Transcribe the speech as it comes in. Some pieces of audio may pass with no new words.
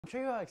I'm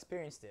sure you all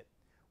experienced it,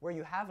 where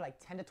you have like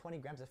 10 to 20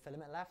 grams of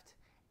filament left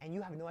and you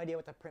have no idea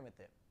what to print with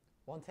it.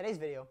 Well, in today's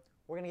video,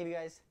 we're gonna give you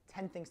guys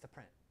 10 things to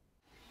print.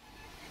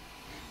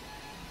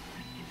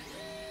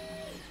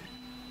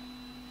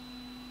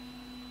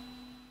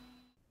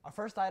 Our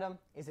first item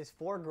is this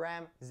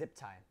 4-gram zip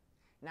tie.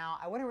 Now,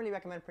 I wouldn't really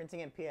recommend printing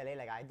in PLA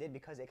like I did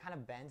because it kind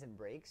of bends and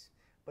breaks,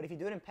 but if you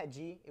do it in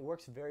PETG, it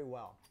works very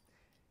well.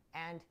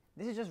 And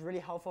this is just really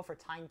helpful for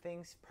tying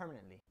things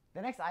permanently.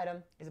 The next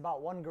item is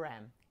about 1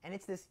 gram, and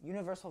it's this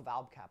universal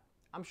valve cap.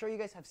 I'm sure you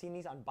guys have seen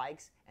these on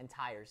bikes and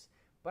tires,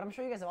 but I'm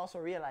sure you guys have also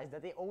realized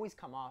that they always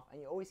come off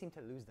and you always seem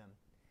to lose them.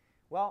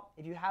 Well,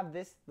 if you have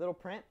this little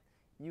print,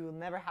 you will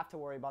never have to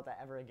worry about that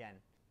ever again.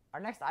 Our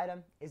next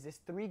item is this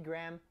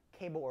 3-gram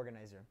cable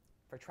organizer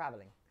for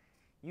traveling.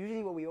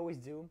 Usually what we always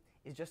do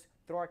is just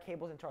throw our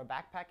cables into our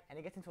backpack and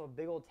it gets into a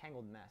big old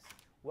tangled mess.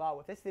 Well,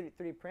 with this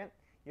 3D print,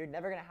 you're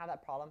never gonna have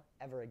that problem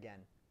ever again.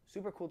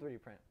 Super cool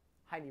 3D print,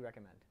 highly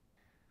recommend.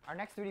 Our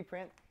next 3D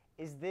print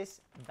is this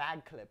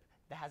bag clip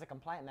that has a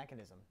compliant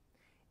mechanism.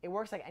 It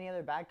works like any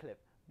other bag clip,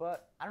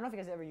 but I don't know if you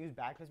guys ever used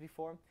bag clips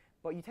before,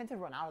 but you tend to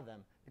run out of them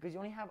because you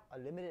only have a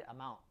limited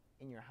amount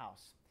in your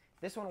house.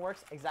 This one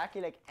works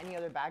exactly like any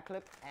other bag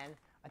clip and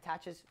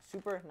attaches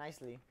super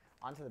nicely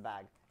onto the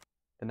bag.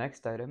 The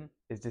next item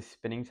is this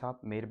spinning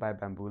top made by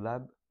Bamboo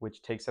Lab,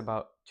 which takes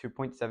about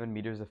 2.7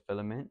 meters of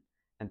filament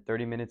and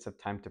 30 minutes of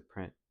time to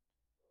print.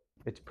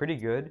 It's pretty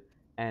good,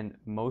 and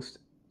most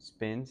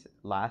spins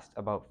last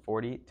about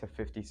 40 to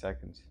 50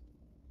 seconds.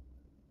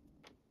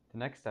 The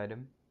next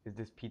item is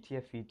this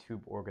PTFE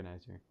tube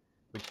organizer,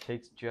 which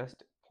takes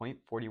just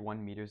 0.41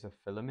 meters of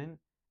filament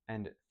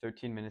and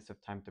 13 minutes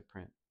of time to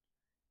print.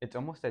 It's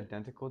almost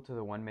identical to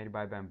the one made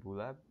by Bamboo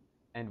Lab,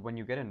 and when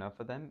you get enough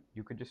of them,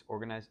 you could just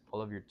organize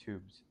all of your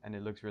tubes, and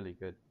it looks really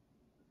good.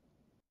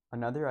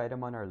 Another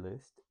item on our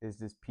list is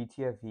this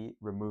PTFE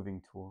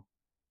removing tool.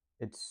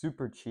 It's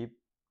super cheap,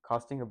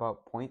 costing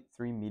about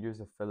 0.3 meters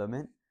of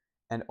filament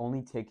and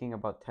only taking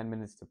about 10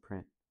 minutes to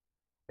print.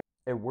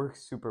 It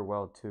works super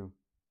well too.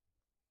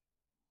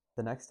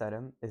 The next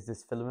item is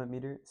this filament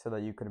meter so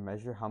that you can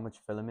measure how much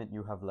filament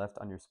you have left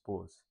on your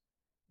spools.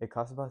 It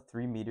costs about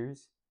 3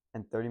 meters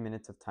and 30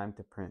 minutes of time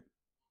to print.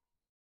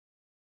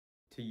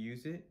 To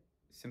use it,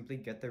 simply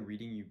get the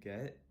reading you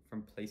get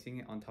from placing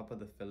it on top of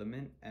the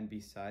filament and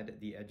beside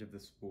the edge of the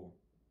spool.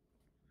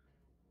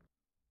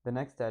 The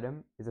next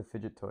item is a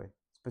fidget toy,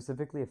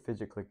 specifically a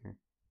fidget clicker,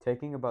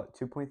 taking about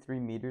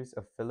 2.3 meters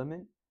of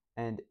filament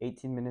and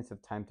 18 minutes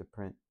of time to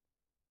print.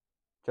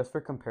 Just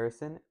for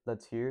comparison,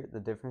 let's hear the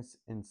difference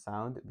in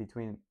sound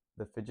between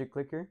the fidget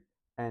clicker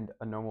and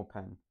a normal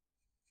pen.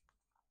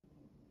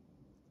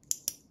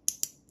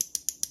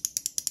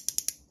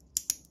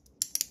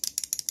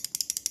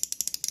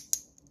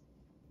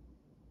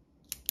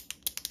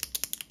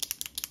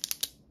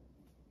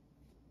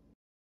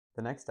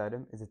 The next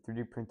item is a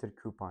 3D printed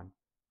coupon,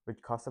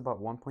 which costs about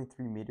 1.3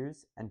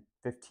 meters and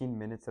 15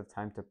 minutes of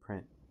time to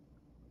print.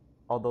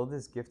 Although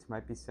this gift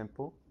might be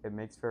simple, it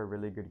makes for a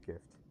really good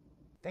gift.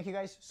 Thank you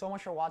guys so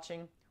much for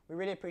watching. We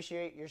really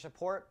appreciate your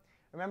support.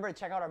 Remember to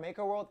check out our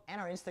Maker World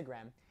and our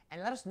Instagram,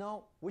 and let us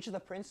know which of the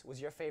prints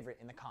was your favorite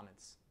in the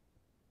comments.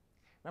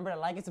 Remember to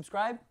like and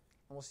subscribe,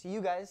 and we'll see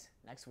you guys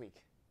next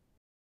week.